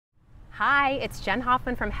Hi, it's Jen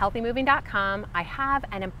Hoffman from HealthyMoving.com. I have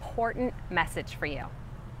an important message for you.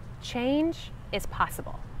 Change is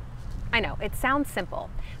possible. I know, it sounds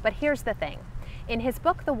simple, but here's the thing. In his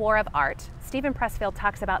book, The War of Art, Steven Pressfield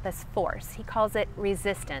talks about this force. He calls it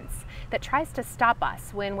resistance that tries to stop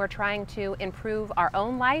us when we're trying to improve our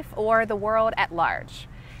own life or the world at large.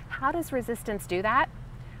 How does resistance do that?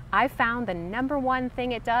 I've found the number one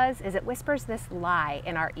thing it does is it whispers this lie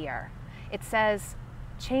in our ear. It says,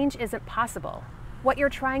 change isn't possible. What you're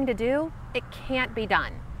trying to do, it can't be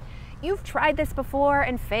done. You've tried this before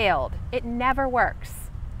and failed. It never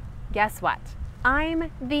works. Guess what?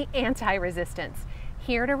 I'm the anti-resistance,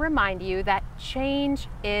 here to remind you that change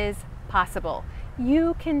is possible.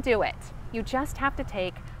 You can do it. You just have to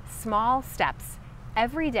take small steps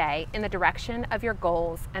every day in the direction of your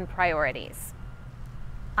goals and priorities.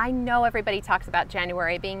 I know everybody talks about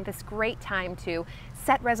January being this great time to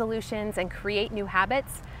set resolutions and create new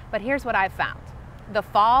habits, but here's what I've found. The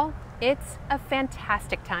fall, it's a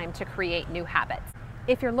fantastic time to create new habits.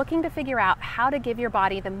 If you're looking to figure out how to give your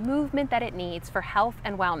body the movement that it needs for health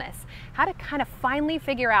and wellness, how to kind of finally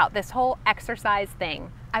figure out this whole exercise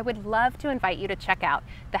thing, I would love to invite you to check out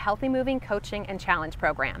the Healthy Moving Coaching and Challenge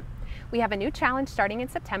Program. We have a new challenge starting in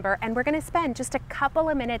September, and we're going to spend just a couple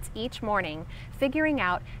of minutes each morning figuring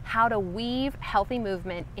out how to weave healthy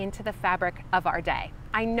movement into the fabric of our day.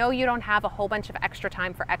 I know you don't have a whole bunch of extra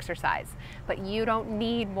time for exercise, but you don't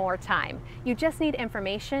need more time. You just need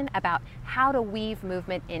information about how to weave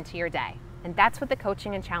movement into your day. And that's what the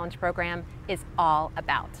Coaching and Challenge Program is all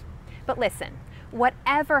about. But listen,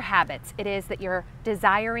 whatever habits it is that you're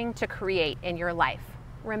desiring to create in your life,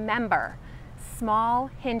 remember, small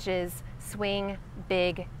hinges swing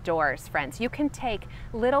big doors, friends. You can take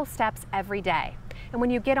little steps every day. And when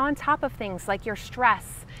you get on top of things like your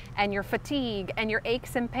stress and your fatigue and your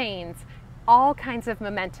aches and pains, all kinds of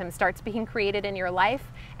momentum starts being created in your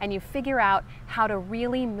life, and you figure out how to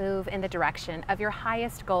really move in the direction of your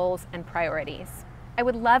highest goals and priorities. I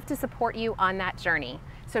would love to support you on that journey,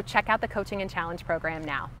 so check out the Coaching and Challenge Program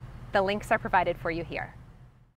now. The links are provided for you here.